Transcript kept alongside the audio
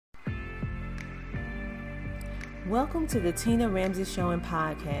Welcome to the Tina Ramsey Show and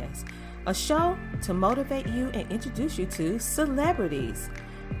Podcast, a show to motivate you and introduce you to celebrities,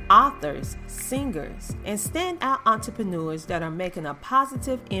 authors, singers, and standout entrepreneurs that are making a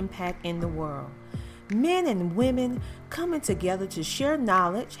positive impact in the world. Men and women coming together to share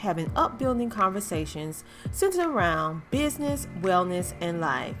knowledge, having upbuilding conversations centered around business, wellness, and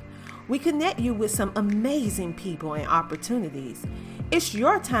life. We connect you with some amazing people and opportunities. It's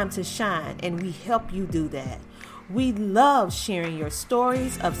your time to shine, and we help you do that. We love sharing your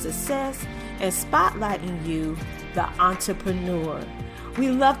stories of success and spotlighting you, the entrepreneur. We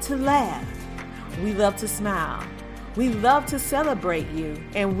love to laugh. We love to smile. We love to celebrate you,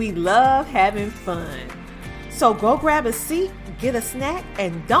 and we love having fun. So go grab a seat, get a snack,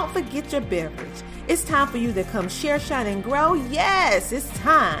 and don't forget your beverage. It's time for you to come share, shine, and grow. Yes, it's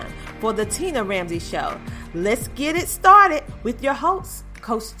time for the Tina Ramsey Show. Let's get it started with your host,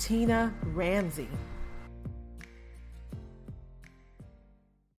 Coach Tina Ramsey.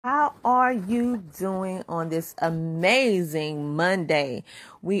 How are you doing on this amazing Monday?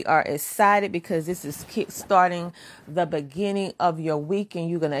 We are excited because this is kickstarting the beginning of your week, and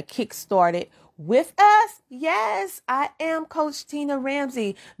you're going to kickstart it with us. Yes, I am Coach Tina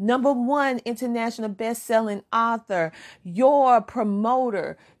Ramsey, #1 international best-selling author, your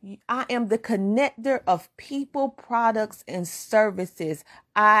promoter. I am the connector of people, products, and services.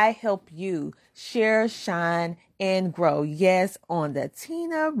 I help you share, shine, and grow. Yes, on the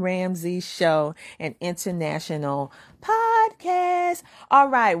Tina Ramsey Show, an international podcast. All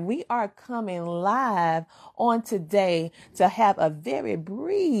right, we are coming live on today to have a very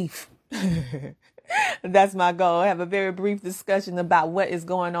brief that's my goal. Have a very brief discussion about what is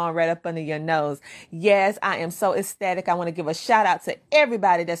going on right up under your nose. Yes, I am so ecstatic. I want to give a shout out to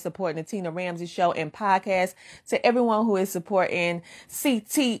everybody that's supporting the Tina Ramsey Show and podcast, to everyone who is supporting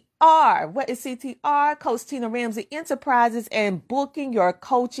CTR. What is CTR? Coach Tina Ramsey Enterprises, and booking your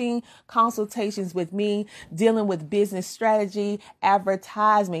coaching consultations with me, dealing with business strategy,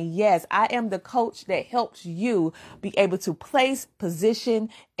 advertisement. Yes, I am the coach that helps you be able to place, position,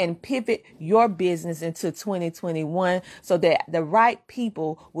 and pivot your business into 2021 so that the right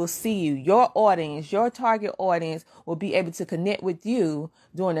people will see you. Your audience, your target audience will be able to connect with you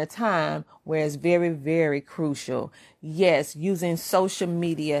during a time where it's very, very crucial. Yes, using social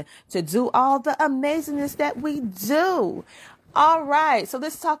media to do all the amazingness that we do. All right, so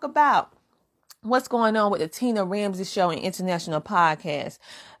let's talk about what's going on with the Tina Ramsey Show and International Podcast.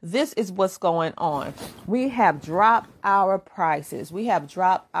 This is what's going on. We have dropped our prices. Yes,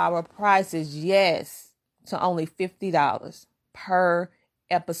 to only $50 per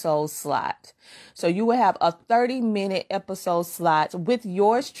episode slot. So you will have a 30-minute episode slot with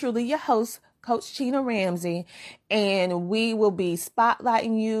yours truly, your host, Coach Tina Ramsey, and we will be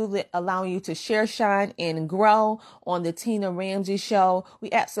spotlighting you, allowing you to share, shine, and grow on the Tina Ramsey Show.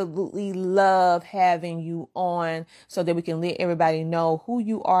 We absolutely love having you on so that we can let everybody know who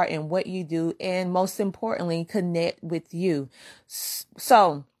you are and what you do, and most importantly, connect with you.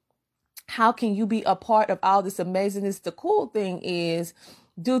 So how can you be a part of all this amazingness? The cool thing is,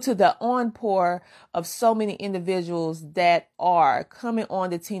 due to the onpour of so many individuals that are coming on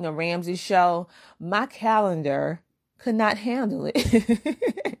the Tina Ramsey Show, my calendar could not handle it.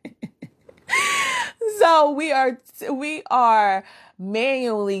 So we are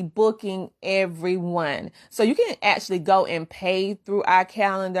manually booking everyone. So you can actually go and pay through our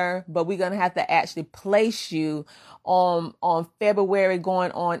calendar, but we're going to have to actually place you on February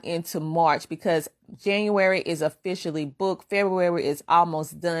going on into March, because January is officially booked. February is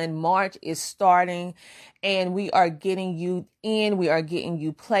almost done. March is starting, and we are getting you in. We are getting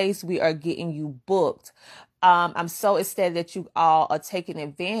you placed. We are getting you booked. I'm so excited that you all are taking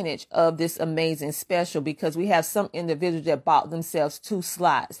advantage of this amazing special, because we have some individuals that bought themselves 2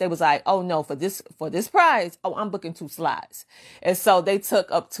 slots. They was like, oh no, for this price, oh, I'm booking 2 slots. And so they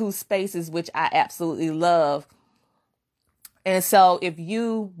took up 2 spaces, which I absolutely love. And so if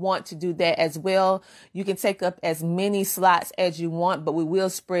you want to do that as well, you can take up as many slots as you want, but we will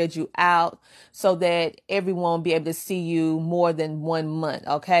spread you out so that everyone will be able to see you more than 1 month.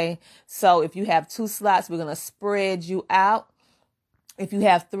 Okay. So if you have 2 slots, we're going to spread you out. If you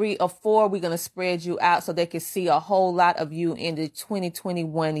have 3 or 4, we're going to spread you out so they can see a whole lot of you in the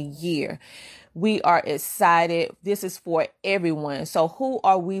 2021 year. We are excited. This is for everyone. So who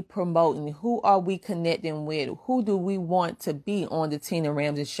are we promoting? Who are we connecting with? Who do we want to be on the Tina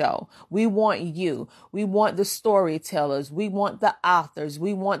Ramsey Show? We want you. We want the storytellers. We want the authors.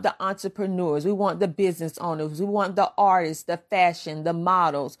 We want the entrepreneurs. We want the business owners. We want the artists, the fashion, the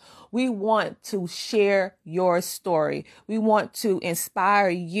models. We want to share your story. We want to inspire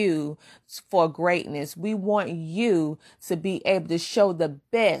you for greatness. We want you to be able to show the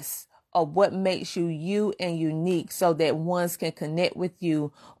best of what makes you you and unique so that ones can connect with you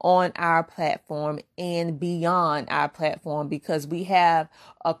on our platform and beyond our platform, because we have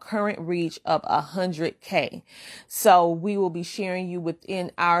a current reach of 100K. So we will be sharing you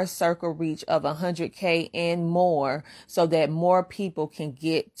within our circle reach of 100K and more so that more people can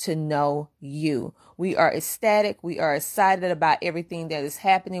get to know you. We are ecstatic. We are excited about everything that is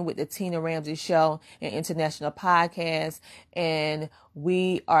happening with the Tina Ramsey Show and International Podcast. And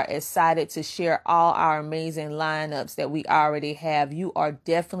we are excited to share all our amazing lineups that we already have. You are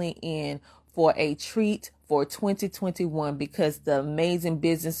definitely in for a treat for 2021, because the amazing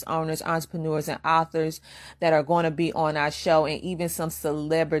business owners, entrepreneurs, and authors that are going to be on our show, and even some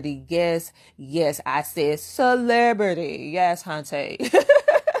celebrity guests. Yes, I said celebrity. Yes, Hunte.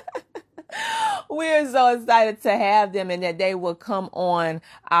 We're so excited to have them, and that they will come on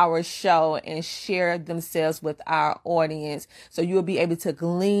our show and share themselves with our audience. So you'll be able to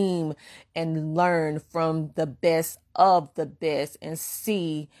glean and learn from the best of the best and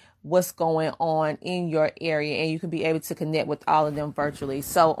see what's going on in your area. And you can be able to connect with all of them virtually.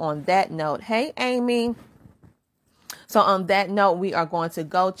 So on that note, hey, Amy. So on that note, we are going to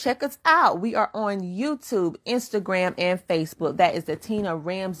go check us out. We are on YouTube, Instagram, and Facebook. That is the Tina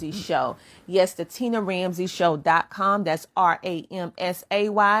Ramsey Show. Yes, the TinaRamseyShow.com. That's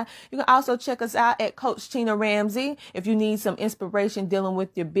RAMSAY. You can also check us out at Coach Tina Ramsey. If you need some inspiration dealing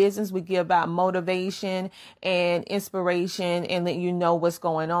with your business, we give out motivation and inspiration and let you know what's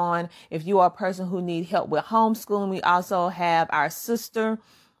going on. If you are a person who needs help with homeschooling, we also have our sister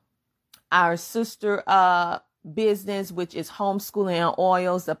business, which is Homeschooling and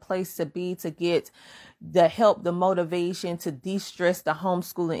Oils, the place to be to get the help, the motivation to de-stress the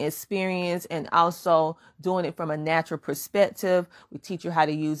homeschooling experience, and also doing it from a natural perspective. We teach you how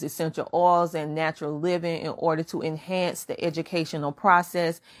to use essential oils and natural living in order to enhance the educational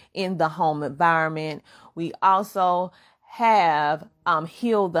process in the home environment. We also have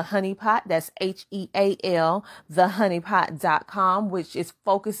Heal the Honeypot. That's HEAL, thehoneypot.com, which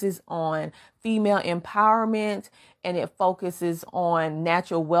focuses on female empowerment, and it focuses on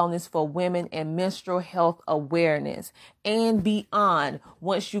natural wellness for women and menstrual health awareness and beyond.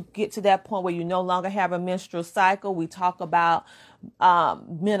 Once you get to that point where you no longer have a menstrual cycle, we talk about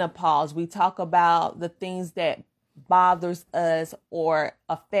menopause. We talk about the things that bothers us or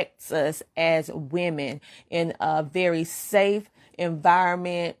affects us as women in a very safe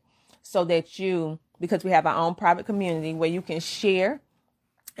environment, so that because we have our own private community where you can share,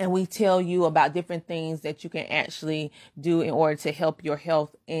 and we tell you about different things that you can actually do in order to help your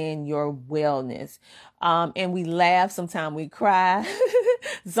health and your wellness. And we laugh. Sometimes we cry.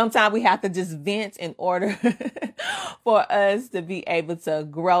 Sometimes we have to just vent in order for us to be able to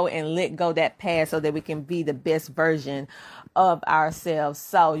grow and let go that past so that we can be the best version of ourselves.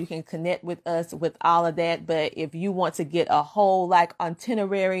 So you can connect with us with all of that. But if you want to get a whole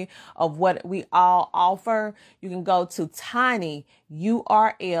itinerary of what we all offer, you can go to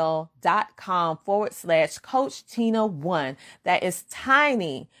tinyurl.com/Coach Tina 1. That is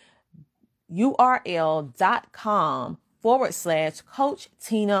tinyurl.com/Coach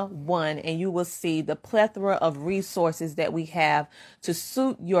Tina 1, and you will see the plethora of resources that we have to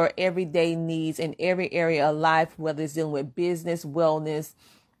suit your everyday needs in every area of life, whether it's dealing with business, wellness,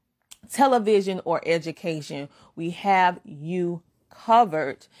 television, or education. We have you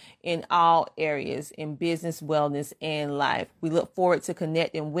covered in all areas in business, wellness, and life. We look forward to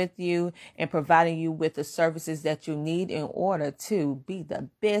connecting with you and providing you with the services that you need in order to be the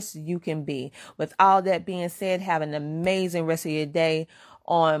best you can be. With all that being said, have an amazing rest of your day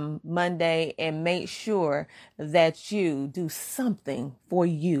on Monday, and make sure that you do something for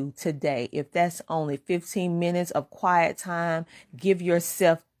you today. If that's only 15 minutes of quiet time, give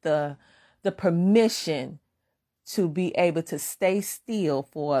yourself the permission to be able to stay still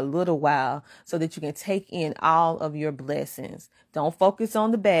for a little while so that you can take in all of your blessings. Don't focus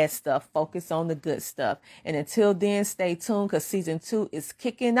on the bad stuff. Focus on the good stuff. And until then, stay tuned, because season 2 is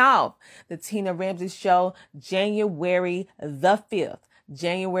kicking off. The Tina Ramsey Show, January the 5th.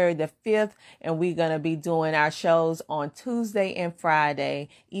 And we're going to be doing our shows on Tuesday and Friday,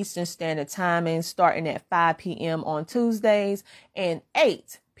 Eastern Standard Time, and starting at 5 p.m. on Tuesdays and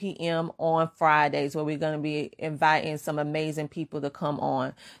 8 p.m. on Fridays, where we're going to be inviting some amazing people to come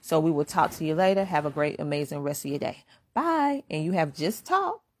on. So we will talk to you later. Have a great, amazing rest of your day. Bye. And you have just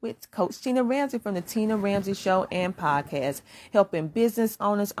talked with Coach Tina Ramsey from the Tina Ramsey Show and Podcast, helping business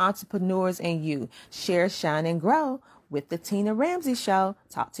owners, entrepreneurs, and you share, shine, and grow with the Tina Ramsey Show.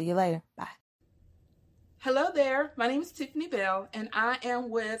 Talk to you later. Bye. Hello there. My name is Tiffany Bell, and I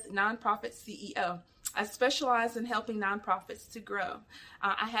am with Nonprofit CEO. I specialize in helping nonprofits to grow.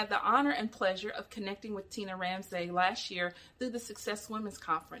 I had the honor and pleasure of connecting with Tina Ramsey last year through the Success Women's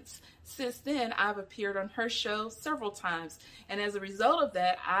Conference. Since then, I've appeared on her show several times, and as a result of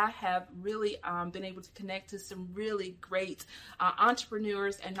that, I have really been able to connect to some really great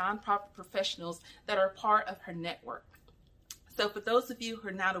entrepreneurs and nonprofit professionals that are part of her network. So for those of you who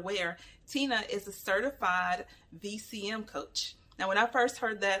are not aware, Tina is a certified VCM coach. Now, when I first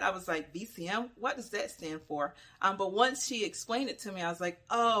heard that, I was like, VCM? What does that stand for? But once she explained it to me, I was like,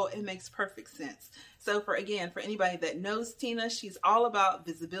 oh, it makes perfect sense. So for anybody that knows Tina, she's all about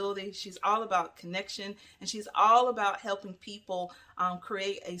visibility. She's all about connection, and she's all about helping people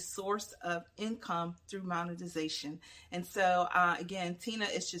create a source of income through monetization. And so again, Tina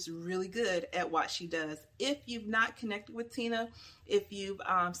is just really good at what she does. If you've not connected with Tina, if you've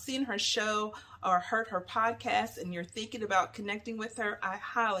seen her show or heard her podcast and you're thinking about connecting with her, I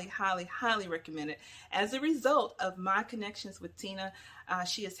highly, highly, highly recommend it. As a result of my connections with Tina,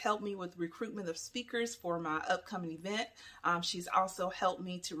 she has helped me with recruitment of speakers for my upcoming event. She's also helped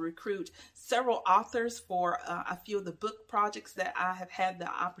me to recruit several authors for a few of the book projects that I have had the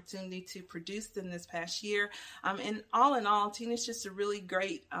opportunity to produce in this past year. And in all, Tina's just a really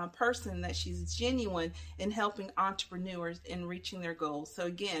great person, that she's genuine in helping entrepreneurs in reaching their goals. So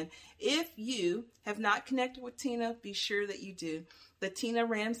again, if you have not connected with Tina, be sure that you do. The Tina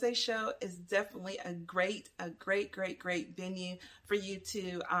Ramsey Show is definitely a great venue for you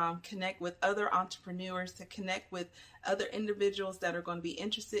to connect with other entrepreneurs, to connect with other individuals that are going to be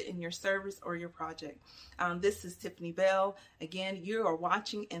interested in your service or your project. This is Tiffany Bell. Again, you are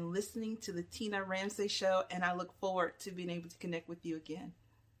watching and listening to the Tina Ramsey Show, and I look forward to being able to connect with you again.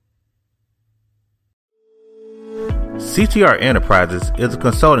 CTR Enterprises is a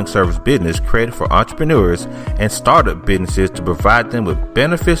consulting service business created for entrepreneurs and startup businesses to provide them with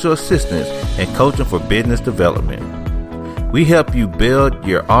beneficial assistance and coaching for business development. We help you build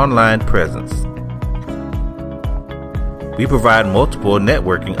your online presence. We provide multiple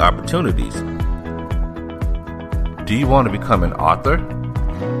networking opportunities. Do you want to become an author?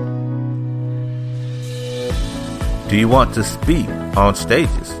 Do you want to speak on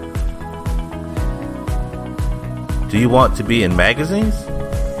stages? Do you want to be in magazines?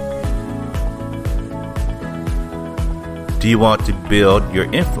 Do you want to build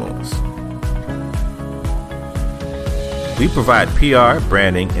your influence? We provide PR,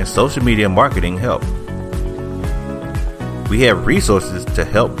 branding, and social media marketing help. We have resources to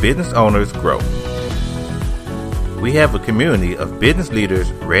help business owners grow. We have a community of business leaders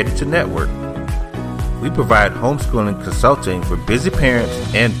ready to network. We provide homeschooling consulting for busy parents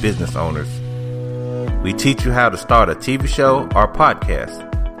and business owners. We teach you how to start a TV show or podcast.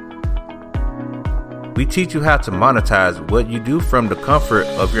 We teach you how to monetize what you do from the comfort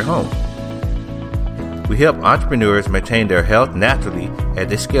of your home. We help entrepreneurs maintain their health naturally as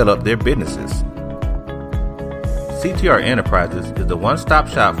they scale up their businesses. CTR Enterprises is the one-stop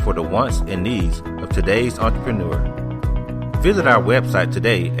shop for the wants and needs of today's entrepreneur. Visit our website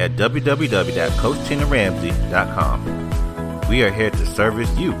today at www.coachtinaramsey.com. We are here to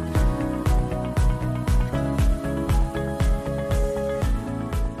service you.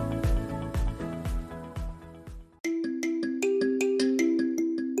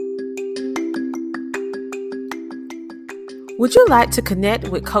 Would you like to connect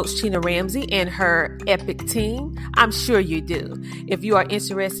with Coach Tina Ramsey and her epic team? I'm sure you do. If you are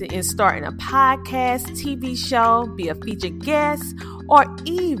interested in starting a podcast, TV show, be a featured guest, or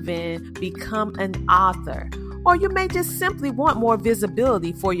even become an author, or you may just simply want more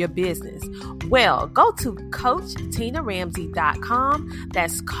visibility for your business, well, go to CoachTinaRamsey.com.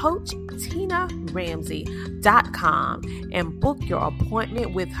 That's CoachTinaRamsey.com and book your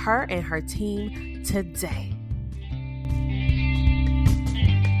appointment with her and her team today.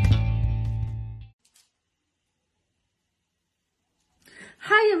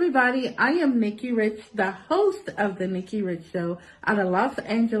 Hi everybody, I am Nikki Rich, the host of The Nikki Rich Show out of Los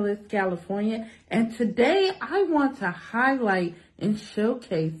Angeles, California, and today I want to highlight and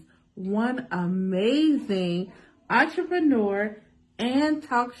showcase one amazing entrepreneur and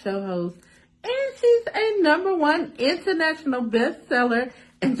talk show host, and she's a #1 international bestseller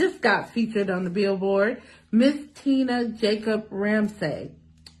and just got featured on the Billboard, Miss Tina Jacob Ramsey.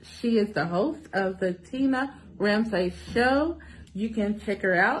 She is the host of the Tina Ramsey Show. You can check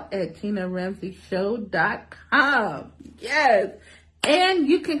her out at TinaRamseyShow.com. Yes. And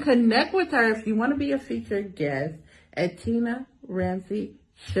you can connect with her if you want to be a featured guest at Tina Ramsey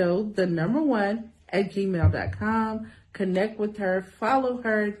Show, the number 1 at gmail.com. Connect with her, follow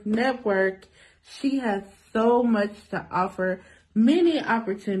her, network. She has so much to offer, many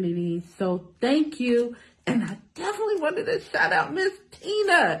opportunities. So thank you. And I definitely wanted to shout out Miss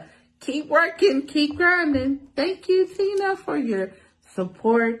Tina. Keep working, keep grinding. Thank you, Tina, for your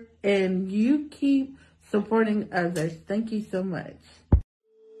support, and you keep supporting others. Thank you so much.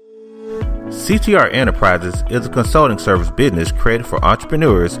 CTR Enterprises is a consulting service business created for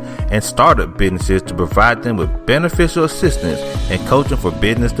entrepreneurs and startup businesses to provide them with beneficial assistance and coaching for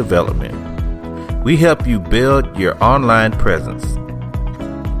business development. We help you build your online presence.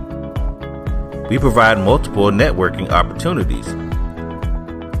 We provide multiple networking opportunities.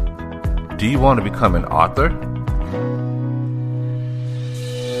 Do you want to become an author?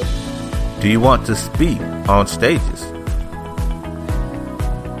 Do you want to speak on stages?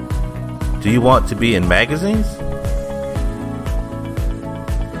 Do you want to be in magazines?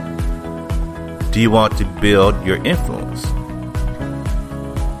 Do you want to build your influence?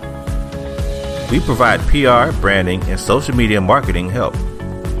 We provide PR, branding, and social media marketing help.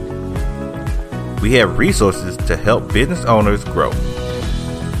 We have resources to help business owners grow.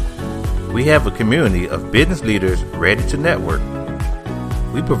 We have a community of business leaders ready to network.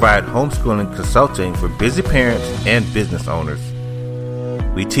 We provide homeschooling consulting for busy parents and business owners.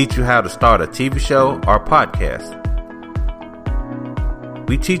 We teach you how to start a TV show or podcast.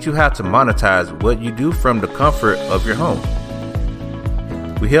 We teach you how to monetize what you do from the comfort of your home.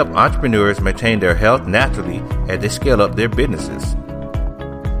 We help entrepreneurs maintain their health naturally as they scale up their businesses.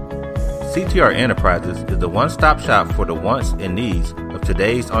 CTR Enterprises is the one-stop shop for the wants and needs of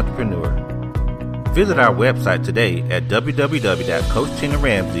today's entrepreneur. Visit our website today at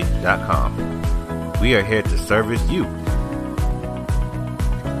www.CoachTinaRamsey.com. We are here to service you.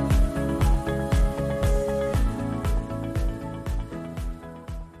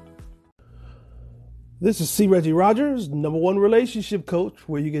 This is C. Reggie Rogers, #1 relationship coach,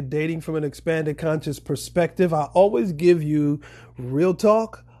 where you get dating from an expanded conscious perspective. I always give you real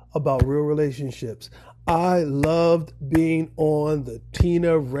talk about real relationships. I loved being on the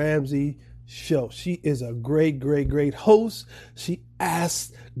Tina Ramsey Show. She is a great host. She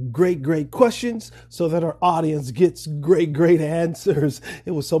asks great questions so that our audience gets great answers.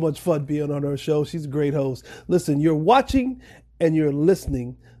 It was so much fun being on her show. She's a great host. Listen, you're watching and you're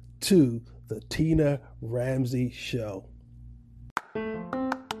listening to the Tina Ramsey Show.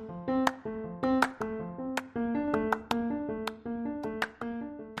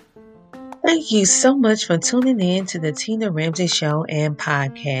 Thank you so much for tuning in to the Tina Ramsey Show and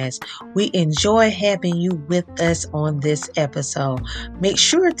podcast. We enjoy having you with us on this episode. Make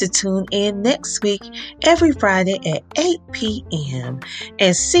sure to tune in next week, every Friday at 8 p.m.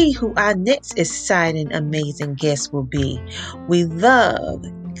 and see who our next exciting, amazing guest will be. We love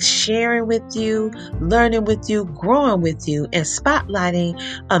sharing with you, learning with you, growing with you, and spotlighting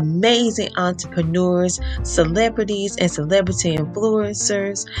amazing entrepreneurs, celebrities, and celebrity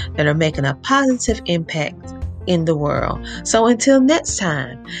influencers that are making a positive impact in the world. So until next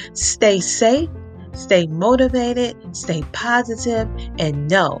time, stay safe, stay motivated, stay positive, and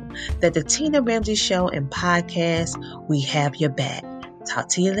know that the Tina Ramsey Show and podcast, we have your back. Talk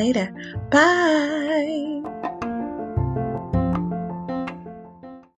to you later. Bye.